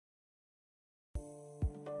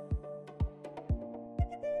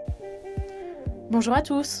Bonjour à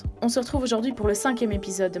tous, on se retrouve aujourd'hui pour le 5e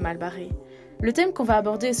épisode de Malbarré. Le thème qu'on va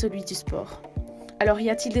aborder est celui du sport. Alors y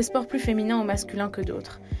a-t-il des sports plus féminins ou masculins que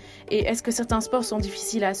d'autres? Et est-ce que certains sports sont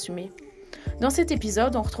difficiles à assumer? Dans cet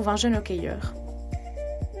épisode, on retrouve un jeune hockeyeur.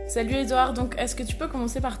 Salut Edouard, donc est-ce que tu peux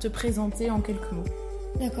commencer par te présenter en quelques mots?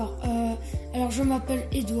 D'accord, alors je m'appelle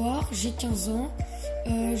Edouard, j'ai 15 ans,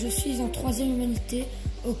 je suis en 3e humanité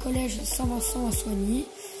au collège Saint-Vincent à Soigny.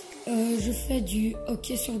 Je fais du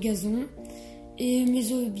hockey sur gazon et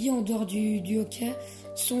mes hobbies en dehors du hockey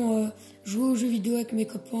sont jouer aux jeux vidéo avec mes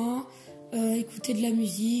copains, écouter de la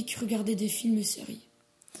musique, regarder des films et séries.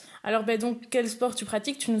 Alors donc quel sport tu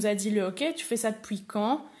pratiques? Tu nous as dit le hockey, tu fais ça depuis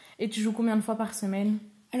quand? Et tu joues combien de fois par semaine?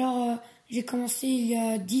 Alors j'ai commencé il y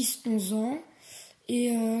a 10-11 ans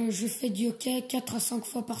et je fais du hockey 4 à 5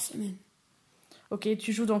 fois par semaine. Ok,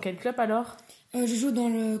 tu joues dans quel club alors? Je joue dans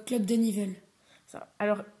le club de Nivelles.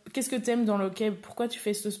 Alors, qu'est-ce que tu aimes dans le hockey? Pourquoi tu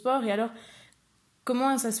fais ce sport? Et alors,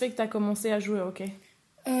 comment ça se fait que tu as commencé à jouer au hockey?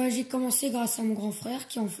 J'ai commencé grâce à mon grand frère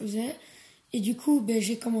qui en faisait. Et du coup,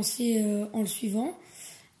 j'ai commencé en le suivant.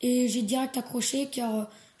 Et j'ai direct accroché car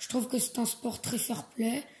je trouve que c'est un sport très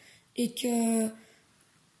fair-play. Et qu'il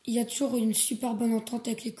y a toujours une super bonne entente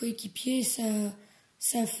avec les coéquipiers. Et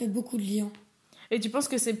ça fait beaucoup de liens. Et tu penses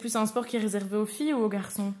que c'est plus un sport qui est réservé aux filles ou aux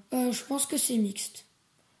garçons? Je pense que c'est mixte.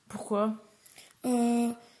 Pourquoi?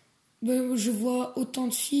 Je vois autant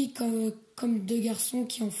de filles comme de garçons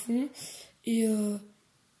qui en font. Et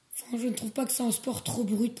je ne trouve pas que c'est un sport trop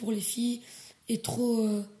brut pour les filles et trop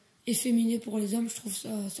efféminé pour les hommes. Je trouve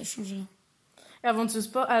ça change rien. Et avant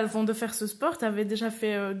de faire ce sport, tu avais déjà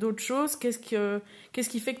fait d'autres choses. Qu'est-ce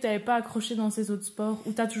qui fait que tu n'avais pas accroché dans ces autres sports?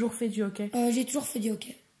 Ou tu as toujours fait du hockey? J'ai toujours fait du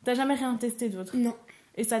hockey. T'as jamais rien testé d'autre? Non.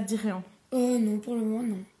 Et ça te dit rien? Non, pour le moment,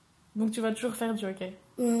 non. Donc tu vas toujours faire du hockey?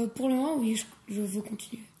 Pour le moment, oui, je veux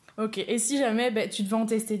continuer. Ok, et si jamais tu devais en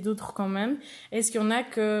tester d'autres quand même, est-ce qu'il y en a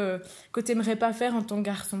que tu n'aimerais pas faire en tant que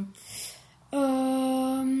garçon?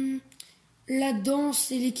 La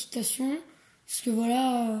danse et l'équitation. Parce que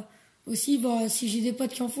voilà, aussi, si j'ai des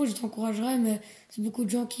potes qui en font, je t'encouragerais, mais c'est beaucoup de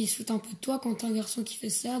gens qui se foutent un peu de toi quand t'es un garçon qui fait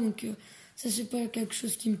ça, donc ça, c'est pas quelque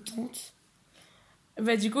chose qui me tente.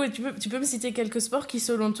 Du coup, tu peux me citer quelques sports qui,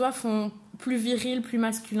 selon toi, font plus viril, plus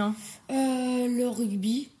masculin? Le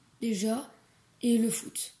rugby, déjà, et le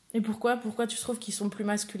foot. Et pourquoi tu trouves qu'ils sont plus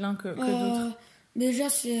masculins que d'autres? Déjà,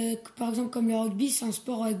 c'est par exemple comme le rugby, c'est un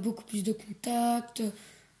sport avec beaucoup plus de contact,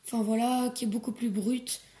 qui est beaucoup plus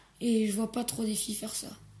brut, et je vois pas trop des filles faire ça.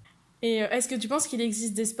 Et est-ce que tu penses qu'il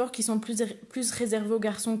existe des sports qui sont plus réservés aux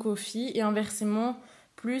garçons qu'aux filles, et inversement,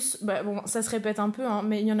 ça se répète un peu, hein,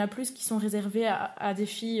 mais il y en a plus qui sont réservés à des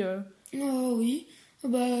filles Oui,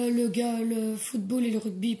 le football et le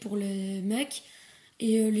rugby pour les mecs,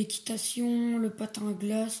 et l'équitation, le patin à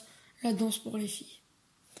glace, la danse pour les filles.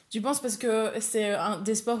 Tu penses parce que c'est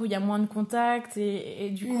des sports où il y a moins de contact et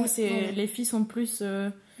du coup voilà. Les filles sont plus...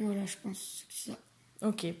 Voilà, je pense que c'est ça.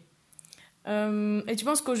 Ok. Et tu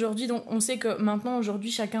penses qu'aujourd'hui, donc on sait que maintenant, aujourd'hui,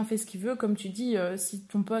 chacun fait ce qu'il veut. Comme tu dis, si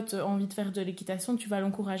ton pote a envie de faire de l'équitation, tu vas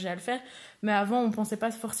l'encourager à le faire. Mais avant, on pensait pas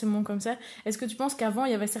forcément comme ça. Est-ce que tu penses qu'avant,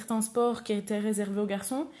 il y avait certains sports qui étaient réservés aux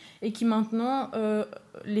garçons et qui maintenant,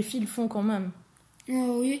 les filles le font quand même?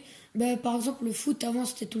 Oui, par exemple, le foot, avant,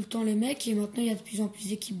 c'était tout le temps les mecs, et maintenant, il y a de plus en plus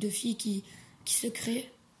d'équipes de filles qui se créent.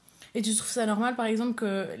 Et tu trouves ça normal, par exemple,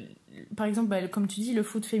 comme tu dis, le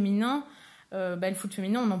foot féminin, on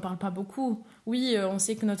n'en parle pas beaucoup. Oui, on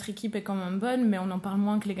sait que notre équipe est quand même bonne, mais on en parle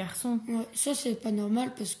moins que les garçons. Ouais, ça, c'est pas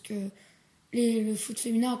normal parce que le foot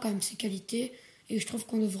féminin a quand même ses qualités, et je trouve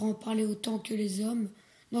qu'on devrait en parler autant que les hommes.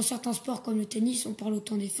 Dans certains sports comme le tennis, on parle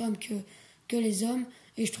autant des femmes que les hommes,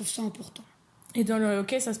 et je trouve ça important. Et dans le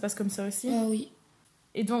hockey, ça se passe comme ça aussi? Oui.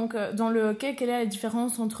 Et donc, dans le hockey, quelle est la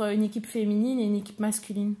différence entre une équipe féminine et une équipe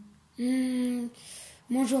masculine?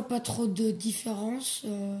 Moi, je vois pas trop de différence.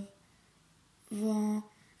 Le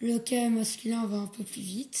hockey masculin va un peu plus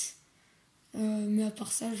vite. Mais à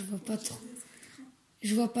part ça, je vois pas trop.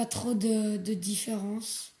 Je vois pas trop de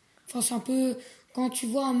différence. C'est un peu... Quand tu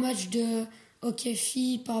vois un match de hockey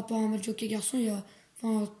fille par rapport à un match de hockey garçon,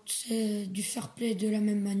 c'est du fair play de la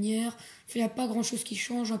même manière. Il n'y a pas grand-chose qui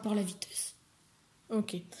change à part la vitesse.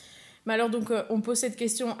 Ok. Mais alors donc, on pose cette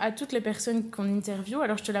question à toutes les personnes qu'on interviewe,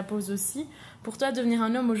 alors je te la pose aussi. Pour toi, devenir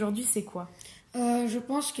un homme aujourd'hui, c'est quoi? Je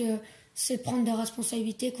pense que c'est prendre des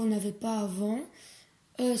responsabilités qu'on n'avait pas avant.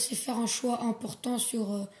 C'est faire un choix important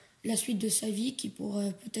sur la suite de sa vie qui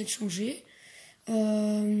pourrait peut-être changer.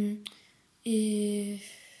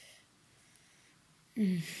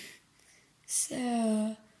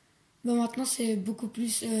 Maintenant, c'est beaucoup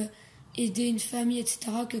plus aider une famille, etc.,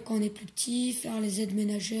 que quand on est plus petit, faire les aides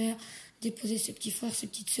ménagères, déposer ses petits frères, ses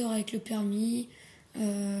petites sœurs avec le permis,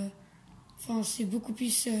 Enfin, c'est beaucoup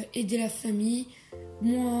plus aider la famille,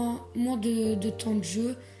 moins de temps de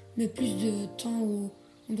jeu, mais plus de temps où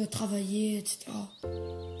on doit travailler, etc.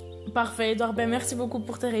 Parfait, Edouard. Ben, merci beaucoup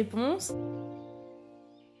pour tes réponses.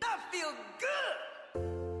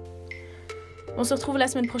 On se retrouve la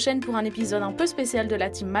semaine prochaine pour un épisode un peu spécial de la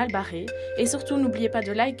team Malbarré. Et surtout, n'oubliez pas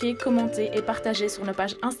de liker, commenter et partager sur nos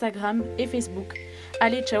pages Instagram et Facebook.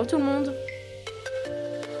 Allez, ciao tout le monde!